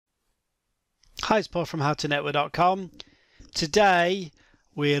Hi, it's Paul from howtonetwork.com. Today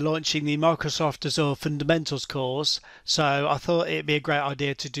we're launching the Microsoft Azure Fundamentals course, so I thought it'd be a great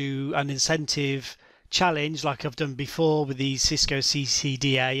idea to do an incentive challenge like I've done before with the Cisco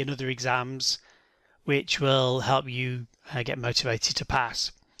CCDA and other exams, which will help you get motivated to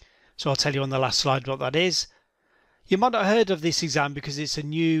pass. So I'll tell you on the last slide what that is. You might not have heard of this exam because it's a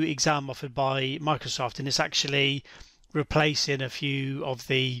new exam offered by Microsoft, and it's actually replacing a few of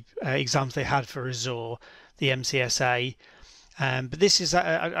the exams they had for Azure, the MCSA. But this is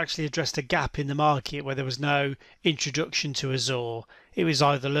actually addressed a gap in the market where there was no introduction to Azure. It was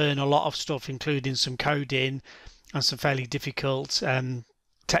either learn a lot of stuff, including some coding and some fairly difficult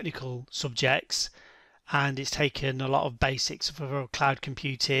technical subjects, and it's taken a lot of basics of cloud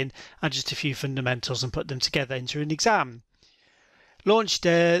computing and just a few fundamentals and put them together into an exam. Launched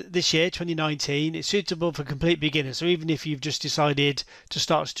this year, 2019, it's suitable for complete beginners. So even if you've just decided to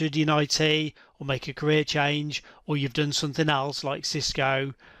start studying IT or make a career change, or you've done something else like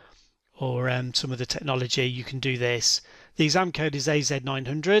Cisco or some other technology, you can do this. The exam code is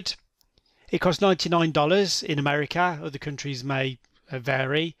AZ-900. It costs $99 in America. Other countries may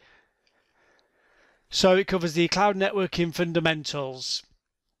vary. So it covers the cloud networking fundamentals.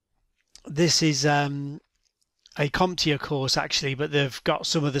 This is a CompTIA course actually, but they've got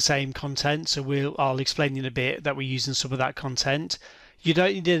some of the same content, so I'll explain in a bit that we're using some of that content. You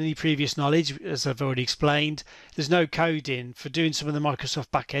don't need any previous knowledge, as I've already explained. There's no coding. For doing some of the Microsoft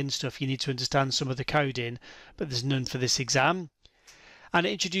backend stuff, you need to understand some of the coding, but there's none for this exam. And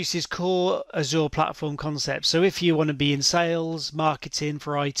it introduces core Azure platform concepts. So if you want to be in sales, marketing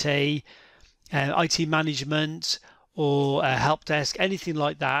for IT, IT management, or help desk, anything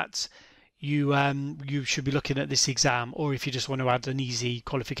like that, you should be looking at this exam, or if you just want to add an easy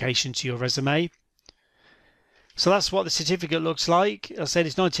qualification to your resume. So that's what the certificate looks like. I said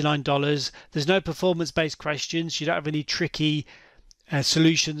it's $99. There's no performance-based questions. You don't have any tricky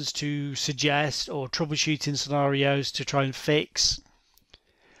solutions to suggest or troubleshooting scenarios to try and fix.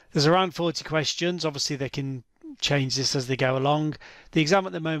 There's around 40 questions. Obviously, they can change this as they go along. The exam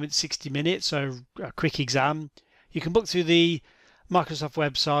at the moment is 60 minutes, so a quick exam. You can book through the Microsoft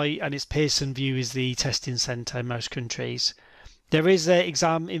website, and its Pearson VUE is the testing center in most countries. There is an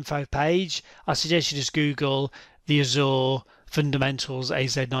exam info page. I suggest you just Google the Azure Fundamentals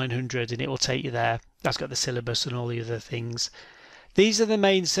AZ-900 and it will take you there. That's got the syllabus and all the other things. These are the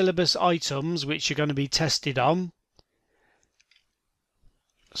main syllabus items which you're going to be tested on.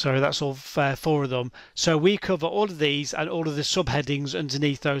 So that's all 4 of them. So we cover all of these and all of the subheadings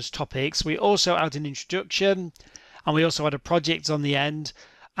underneath those topics. We also add an introduction, and we also add a project on the end,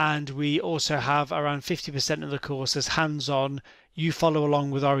 and we also have around 50% of the course as hands-on. You follow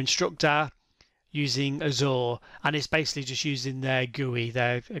along with our instructor using Azure, and it's basically just using their GUI,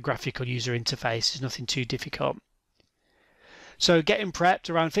 their graphical user interface. It's nothing too difficult. So getting prepped,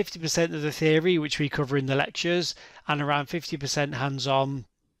 around 50% of the theory, which we cover in the lectures, and around 50% hands-on.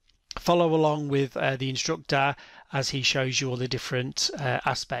 Follow along with the instructor as he shows you all the different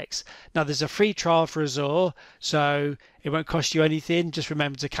aspects. Now there's a free trial for Azure, so it won't cost you anything. Just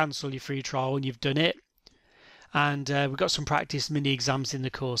remember to cancel your free trial when you've done it. And we've got some practice mini exams in the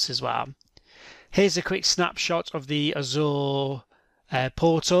course as well. Here's a quick snapshot of the Azure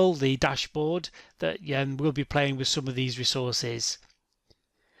portal, the dashboard, that we'll be playing with some of these resources.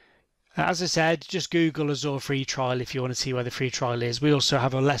 As I said, just Google Azure free trial if you want to see where the free trial is. We also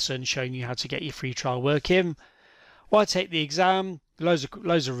have a lesson showing you how to get your free trial working. Why take the exam? Loads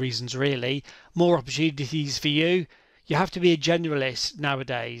of reasons really. More opportunities for you. You have to be a generalist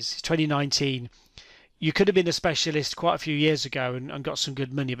nowadays. It's 2019. You could have been a specialist quite a few years ago and got some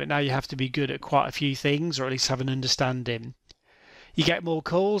good money, but now you have to be good at quite a few things, or at least have an understanding. You get more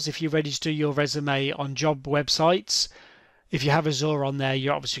calls if you register your resume on job websites. If you have Azure on there,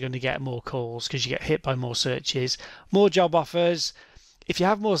 you're obviously going to get more calls because you get hit by more searches, more job offers. If you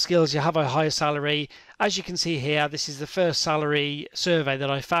have more skills, you have a higher salary. As you can see here, this is the first salary survey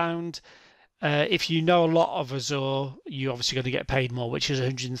that I found. If you know a lot of Azure, you're obviously going to get paid more, which is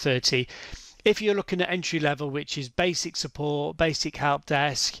 130. If you're looking at entry level, which is basic support, basic help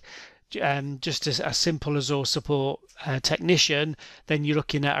desk, just a simple Azure support technician, then you're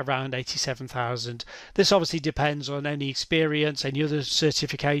looking at around 87,000. This obviously depends on any experience, any other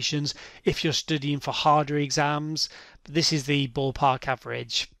certifications, if you're studying for harder exams, but this is the ballpark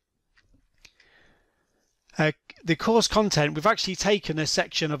average. The course content, we've actually taken a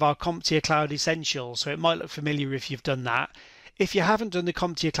section of our CompTIA Cloud Essentials, so it might look familiar if you've done that. if you haven't done the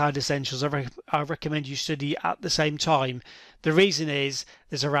CompTIA Cloud Essentials, I recommend you study at the same time. The reason is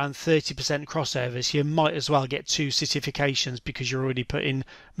there's around 30% crossover, so you might as well get 2 certifications because you're already putting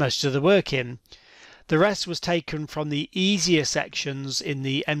most of the work in. The rest was taken from the easier sections in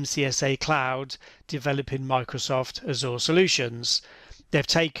the MCSA Cloud developing Microsoft Azure solutions. They've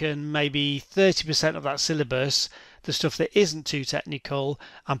taken maybe 30% of that syllabus, the stuff that isn't too technical,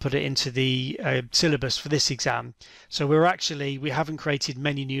 and put it into the syllabus for this exam. So we haven't created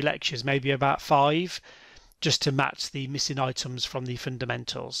many new lectures, maybe about 5, just to match the missing items from the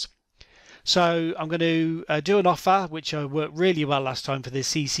fundamentals. So I'm going to do an offer, which worked really well last time for the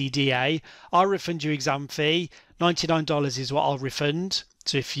CCDA. I'll refund your exam fee. $99 is what I'll refund.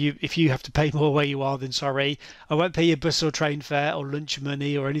 So if you have to pay more where you are, then sorry. I won't pay your bus or train fare or lunch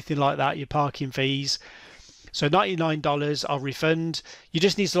money or anything like that, your parking fees. So $99 I'll refund. You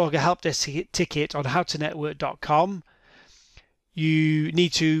just need to log a help desk ticket on howtonetwork.com. You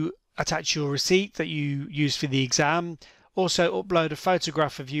need to attach your receipt that you used for the exam. Also upload a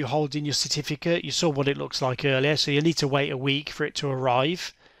photograph of you holding your certificate. You saw what it looks like earlier, so you'll need to wait a week for it to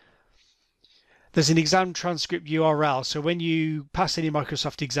arrive. There's an exam transcript URL, so when you pass any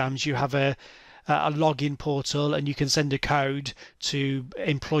Microsoft exams, you have a login portal and you can send a code to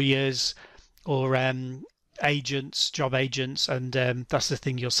employers or agents, job agents, and that's the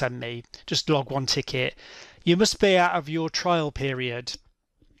thing you'll send me. Just log one ticket. You must be out of your trial period.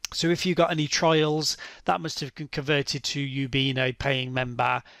 So if you got any trials, that must have converted to you being a paying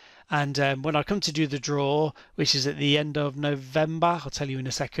member. And when I come to do the draw, which is at the end of November, I'll tell you in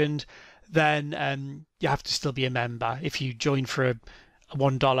a second, then you have to still be a member. If you join for a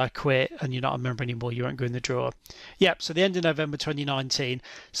 $1 quit and you're not a member anymore, you won't go in the draw. Yep, so the end of November 2019.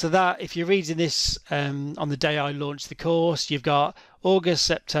 So that, if you're reading this on the day I launched the course, you've got August,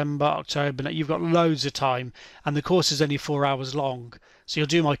 September, October, you've got loads of time, and the course is only 4 hours long. So you'll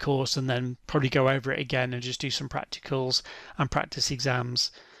do my course and then probably go over it again and just do some practicals and practice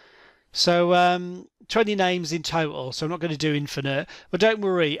exams. So 20 names in total, so I'm not going to do infinite, but don't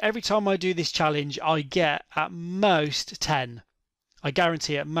worry, every time I do this challenge I get at most 10. I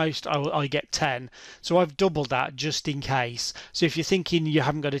guarantee at most I get 10. So I've doubled that just in case. So if you're thinking you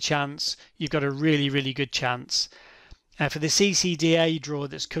haven't got a chance, you've got a really, really good chance. For the CCDA draw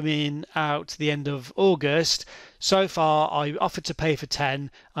that's coming out the end of August, so far I offered to pay for 10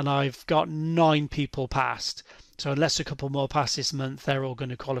 and I've got 9 people passed. So unless a couple more pass this month, they're all going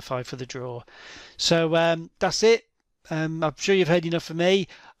to qualify for the draw. So that's it. I'm sure you've heard enough from me.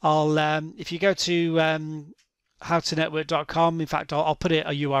 If you go to howtonetwork.com, in fact I'll put a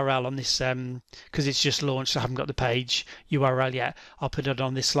URL on this because it's just launched, so I haven't got the page URL yet. I'll put it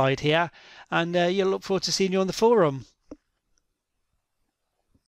on this slide here, and you'll look forward to seeing you on the forum.